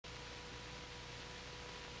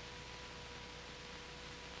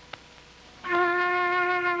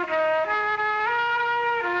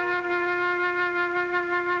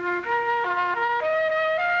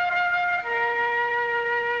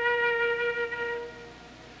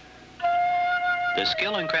The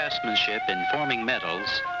skill and craftsmanship in forming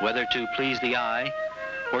metals, whether to please the eye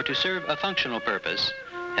or to serve a functional purpose,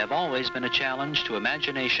 have always been a challenge to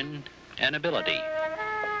imagination and ability.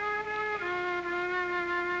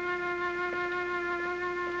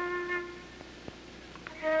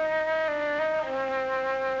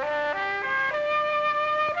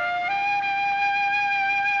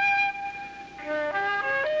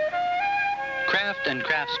 Craft and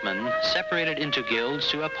craftsmen separated into guilds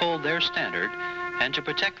to uphold their standard and to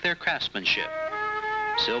protect their craftsmanship.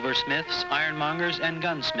 Silversmiths, ironmongers, and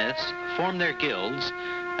gunsmiths form their guilds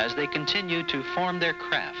as they continue to form their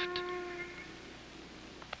craft.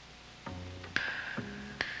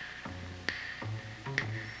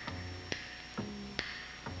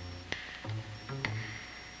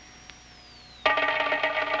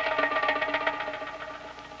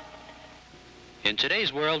 In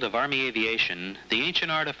today's world of Army aviation, the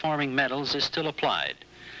ancient art of forming metals is still applied.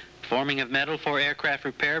 Forming of metal for aircraft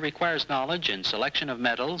repair requires knowledge in selection of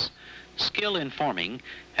metals, skill in forming,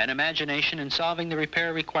 and imagination in solving the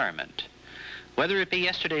repair requirement. Whether it be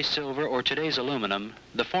yesterday's silver or today's aluminum,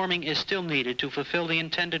 the forming is still needed to fulfill the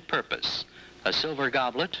intended purpose, a silver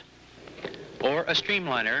goblet or a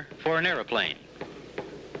streamliner for an aeroplane.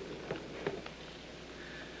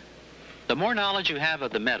 The more knowledge you have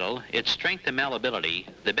of the metal, its strength and malleability,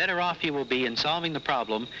 the better off you will be in solving the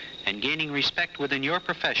problem and gaining respect within your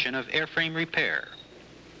profession of airframe repair.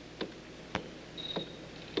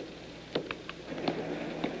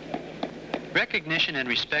 Recognition and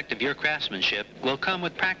respect of your craftsmanship will come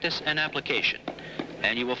with practice and application,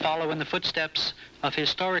 and you will follow in the footsteps of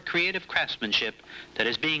historic creative craftsmanship that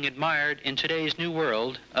is being admired in today's new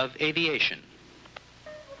world of aviation.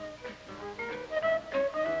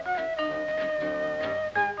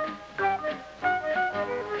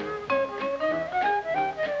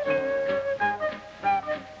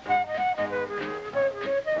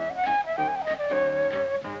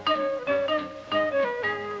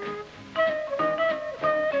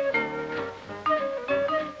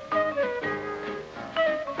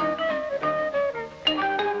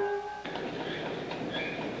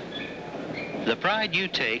 The pride you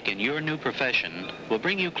take in your new profession will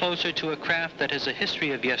bring you closer to a craft that has a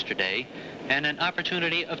history of yesterday and an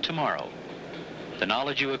opportunity of tomorrow. The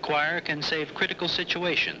knowledge you acquire can save critical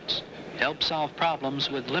situations, help solve problems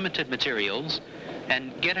with limited materials,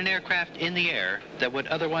 and get an aircraft in the air that would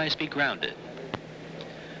otherwise be grounded.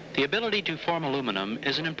 The ability to form aluminum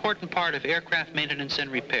is an important part of aircraft maintenance and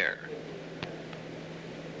repair.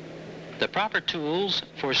 The proper tools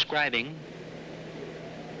for scribing,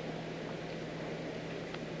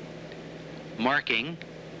 marking,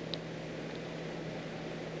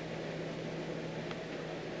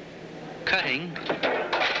 cutting,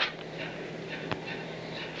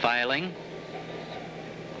 filing,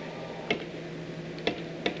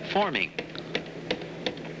 forming,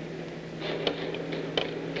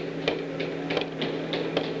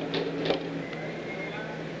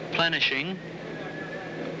 plenishing,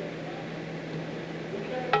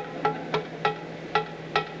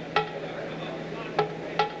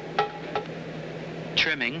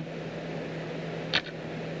 trimming,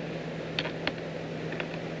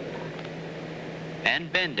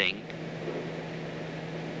 and bending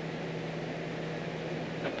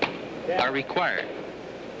are required.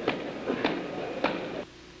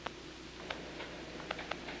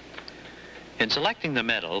 In selecting the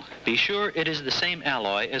metal, be sure it is the same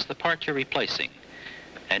alloy as the part you're replacing,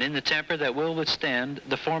 and in the temper that will withstand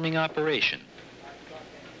the forming operation.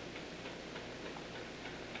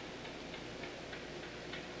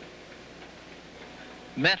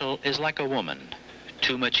 Metal is like a woman.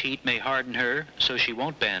 Too much heat may harden her, so she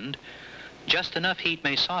won't bend. Just enough heat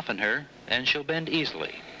may soften her, and she'll bend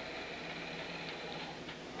easily.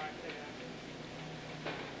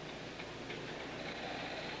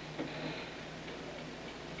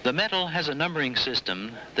 The metal has a numbering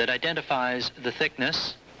system that identifies the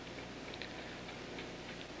thickness,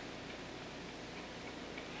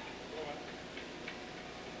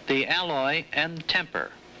 the alloy, and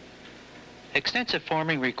temper. Extensive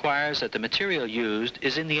forming requires that the material used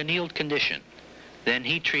is in the annealed condition, then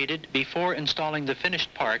heat treated before installing the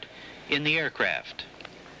finished part in the aircraft.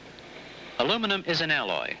 Aluminum is an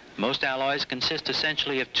alloy. Most alloys consist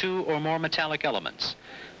essentially of two or more metallic elements.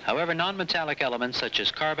 However, non-metallic elements such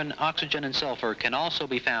as carbon, oxygen, and sulfur can also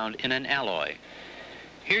be found in an alloy.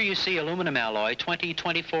 Here you see aluminum alloy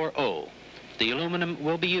 2024O, the aluminum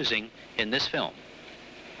we'll be using in this film.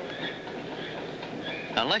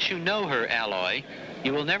 Unless you know her alloy,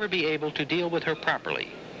 you will never be able to deal with her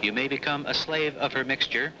properly. You may become a slave of her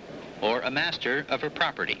mixture or a master of her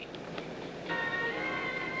property.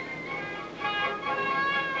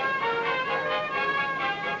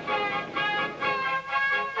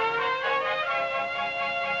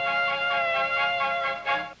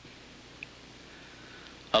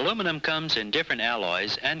 Aluminum comes in different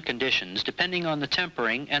alloys and conditions depending on the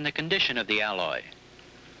tempering and the condition of the alloy.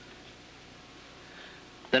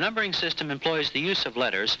 The numbering system employs the use of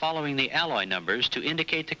letters following the alloy numbers to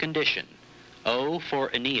indicate the condition. O for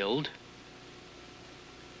annealed,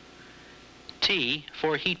 T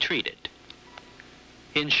for heat treated.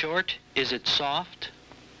 In short, is it soft,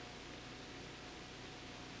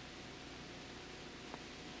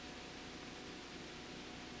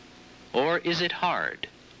 or is it hard?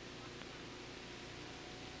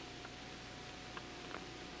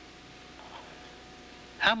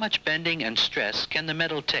 How much bending and stress can the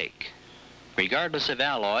metal take? Regardless of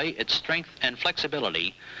alloy, its strength and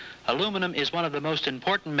flexibility, aluminum is one of the most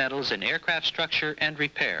important metals in aircraft structure and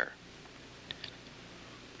repair.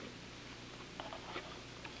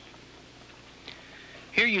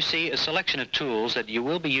 Here you see a selection of tools that you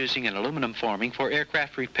will be using in aluminum forming for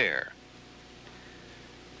aircraft repair.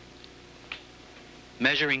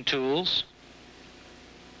 Measuring tools,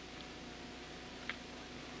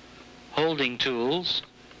 holding tools,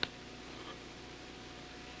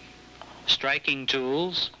 striking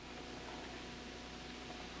tools,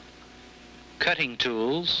 cutting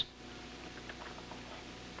tools,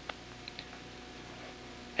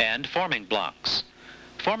 and forming blocks.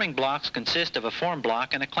 Forming blocks consist of a form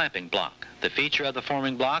block and a clamping block. The feature of the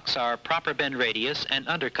forming blocks are proper bend radius and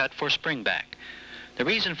undercut for spring back. The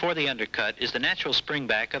reason for the undercut is the natural spring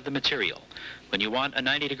back of the material. When you want a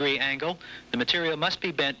 90-degree angle, the material must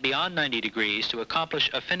be bent beyond 90 degrees to accomplish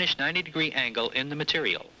a finished 90-degree angle in the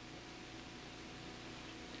material.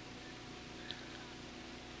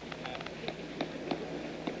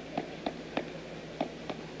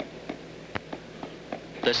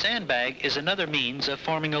 The sandbag is another means of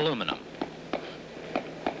forming aluminum.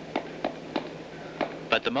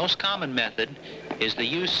 But the most common method is the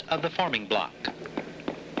use of the forming block.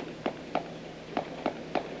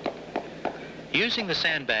 Using the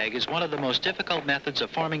sandbag is one of the most difficult methods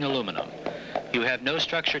of forming aluminum. You have no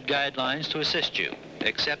structured guidelines to assist you,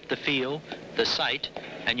 except the feel, the sight,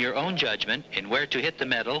 and your own judgment in where to hit the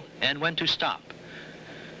metal and when to stop.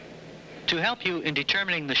 To help you in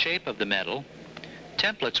determining the shape of the metal,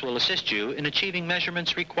 templates will assist you in achieving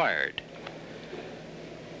measurements required.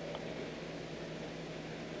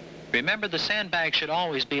 Remember, the sandbag should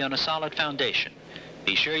always be on a solid foundation.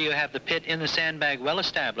 Be sure you have the pit in the sandbag well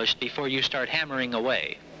established before you start hammering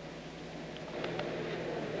away.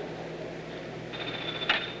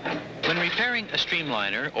 When repairing a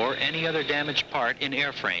streamliner or any other damaged part in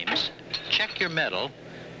airframes, check your metal,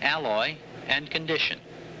 alloy, and condition.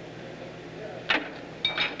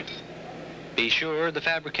 Be sure the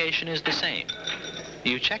fabrication is the same.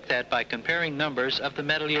 You check that by comparing numbers of the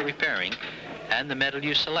metal you're repairing and the metal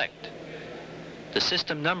you select. The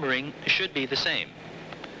system numbering should be the same.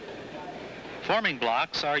 Forming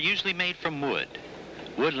blocks are usually made from wood.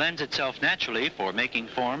 Wood lends itself naturally for making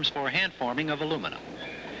forms for hand forming of aluminum.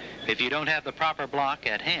 If you don't have the proper block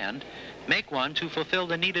at hand, make one to fulfill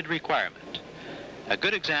the needed requirement. A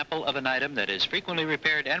good example of an item that is frequently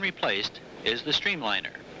repaired and replaced is the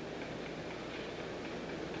streamliner.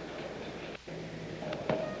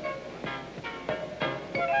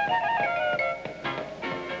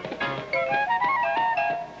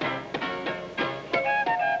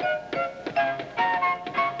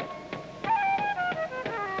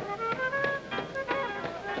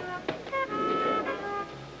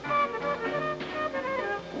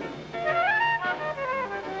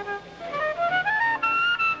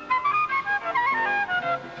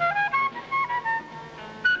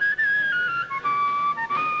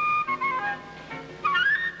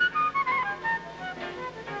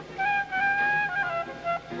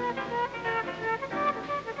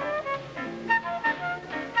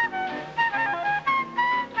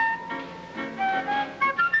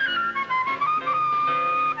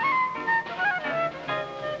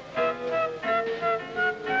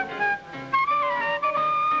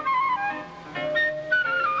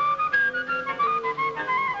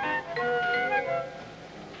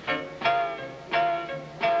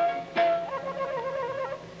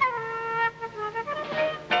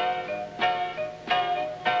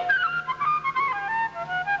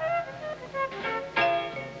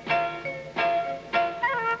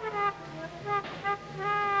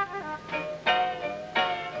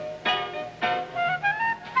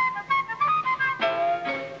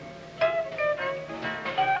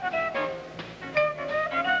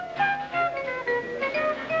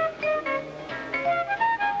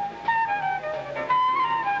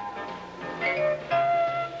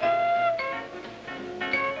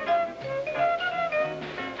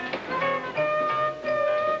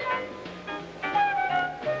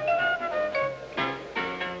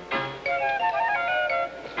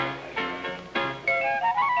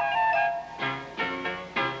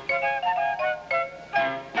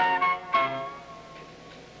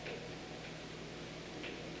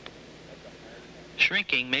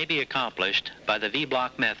 Shrinking may be accomplished by the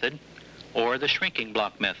V-block method or the shrinking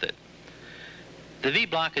block method. The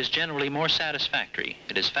V-block is generally more satisfactory.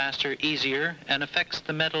 It is faster, easier, and affects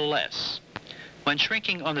the metal less. When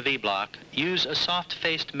shrinking on the V-block, use a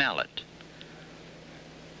soft-faced mallet.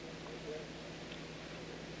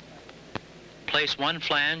 Place one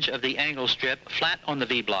flange of the angle strip flat on the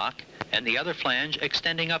V-block and the other flange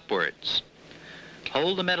extending upwards.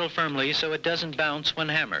 Hold the metal firmly so it doesn't bounce when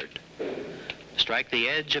hammered. Strike the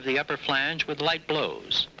edge of the upper flange with light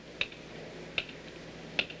blows.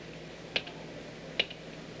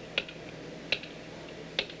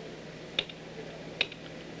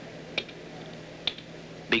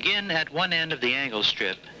 Begin at one end of the angle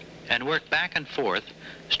strip and work back and forth,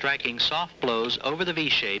 striking soft blows over the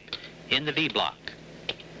V-shape in the V-block.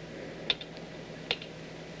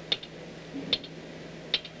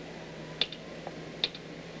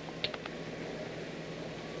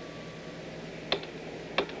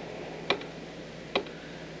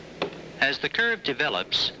 As the curve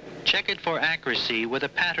develops, check it for accuracy with a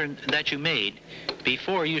pattern that you made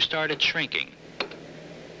before you started shrinking.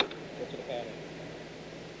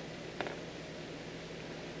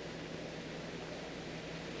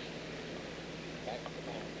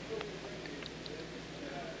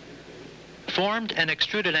 Formed and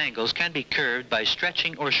extruded angles can be curved by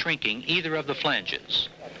stretching or shrinking either of the flanges.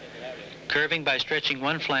 Curving by stretching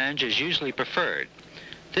one flange is usually preferred.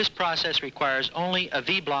 This process requires only a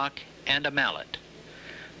V-block and a mallet.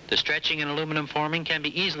 The stretching in aluminum forming can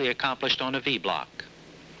be easily accomplished on a V-block.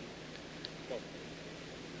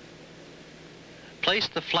 Place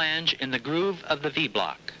the flange in the groove of the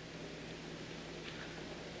V-block.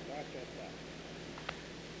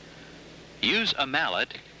 Use a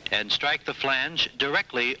mallet and strike the flange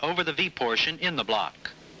directly over the V portion in the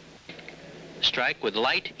block. Strike with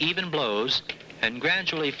light, even blows and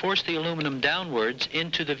gradually force the aluminum downwards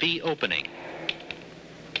into the V opening.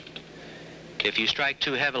 If you strike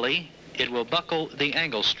too heavily, it will buckle the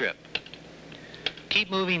angle strip.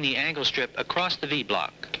 Keep moving the angle strip across the V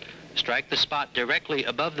block. Strike the spot directly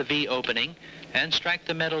above the V opening and strike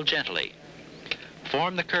the metal gently.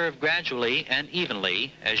 Form the curve gradually and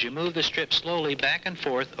evenly as you move the strip slowly back and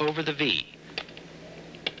forth over the V.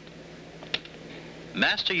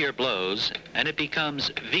 Master your blows and it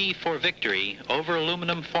becomes V for victory over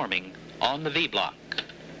aluminum forming on the V block.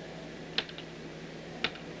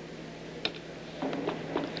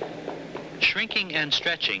 Shrinking and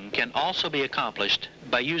stretching can also be accomplished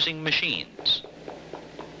by using machines.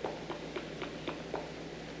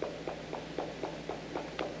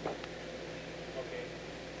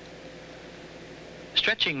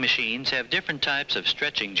 Stretching machines have different types of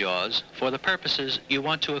stretching jaws for the purposes you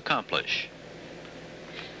want to accomplish.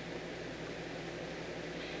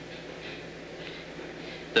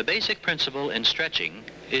 The basic principle in stretching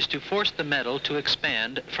is to force the metal to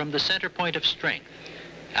expand from the center point of strength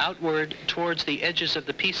outward towards the edges of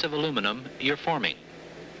the piece of aluminum you're forming.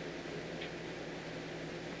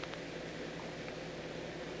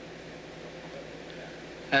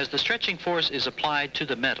 As the stretching force is applied to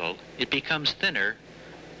the metal, it becomes thinner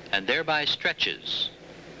and thereby stretches.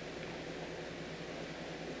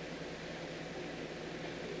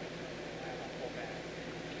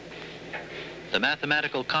 The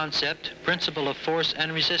mathematical concept, principle of force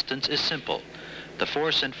and resistance is simple. The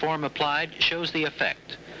force and form applied shows the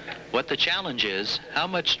effect. What the challenge is, how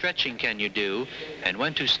much stretching can you do and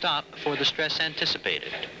when to stop for the stress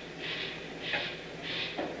anticipated.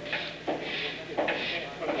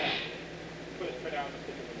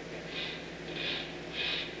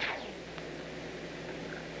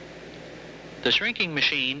 The shrinking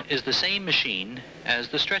machine is the same machine as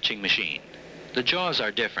the stretching machine. The jaws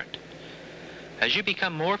are different. As you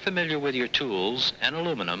become more familiar with your tools and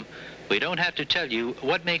aluminum, we don't have to tell you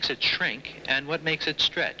what makes it shrink and what makes it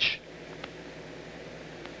stretch.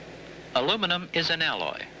 Aluminum is an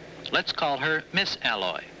alloy. Let's call her Miss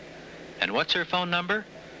Alloy. And what's her phone number?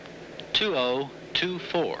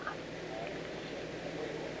 2024.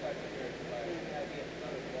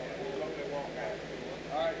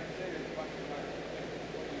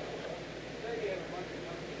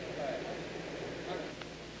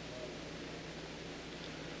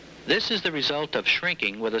 This is the result of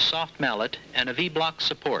shrinking with a soft mallet and a V-block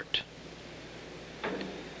support.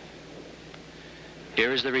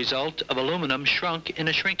 Here is the result of aluminum shrunk in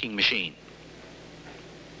a shrinking machine.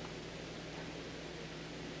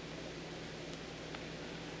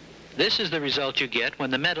 This is the result you get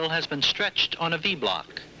when the metal has been stretched on a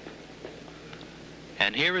V-block.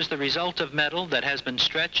 And here is the result of metal that has been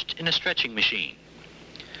stretched in a stretching machine.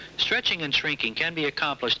 Stretching and shrinking can be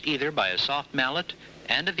accomplished either by a soft mallet,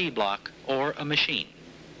 and a V-block or a machine.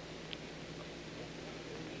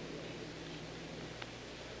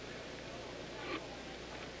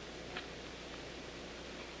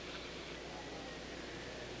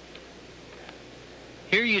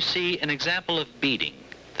 Here you see an example of beading.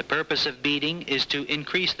 The purpose of beading is to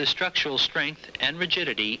increase the structural strength and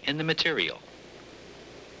rigidity in the material.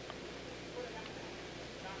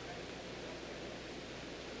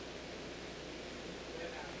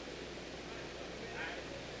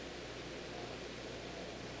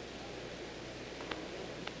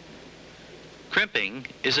 Crimping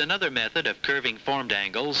is another method of curving formed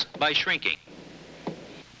angles by shrinking.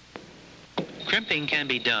 Crimping can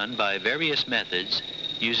be done by various methods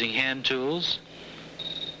using hand tools,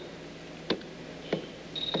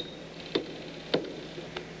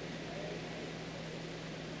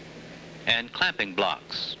 and clamping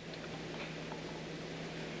blocks.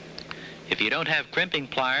 If you don't have crimping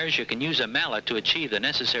pliers, you can use a mallet to achieve the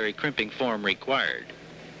necessary crimping form required.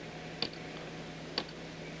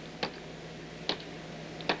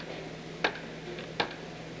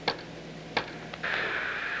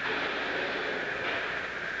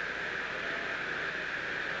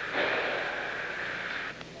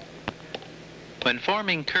 When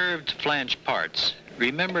forming curved flanged parts,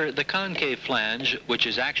 remember the concave flange, which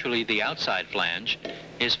is actually the outside flange,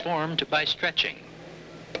 is formed by stretching.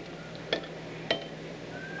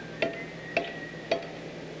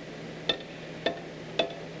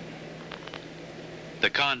 The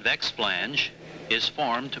convex flange is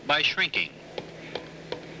formed by shrinking.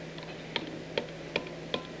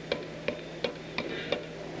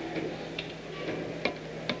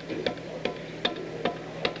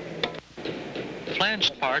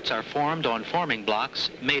 Flanged parts are formed on forming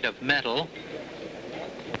blocks made of metal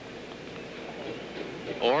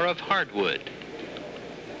or of hardwood.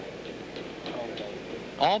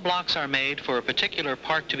 All blocks are made for a particular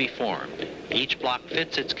part to be formed. Each block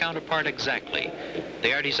fits its counterpart exactly.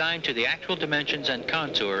 They are designed to the actual dimensions and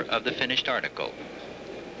contour of the finished article.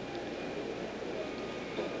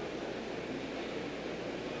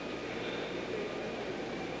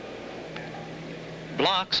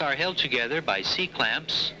 Blocks are held together by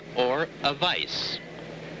C-clamps or a vise.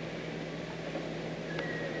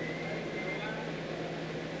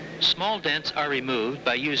 Small dents are removed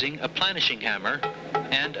by using a planishing hammer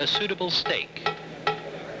and a suitable stake.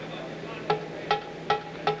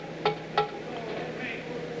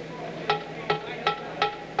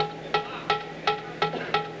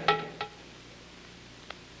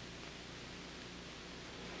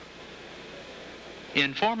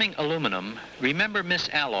 In forming aluminum, remember Miss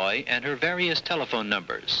Alloy and her various telephone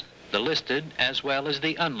numbers, the listed as well as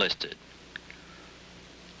the unlisted.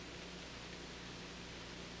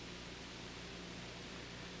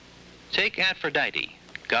 Take Aphrodite.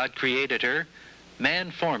 God created her, man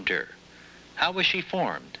formed her. How was she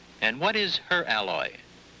formed, and what is her alloy?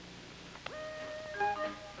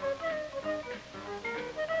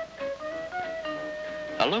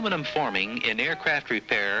 Aluminum forming in aircraft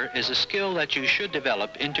repair is a skill that you should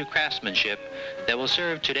develop into craftsmanship that will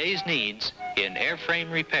serve today's needs in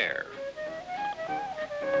airframe repair.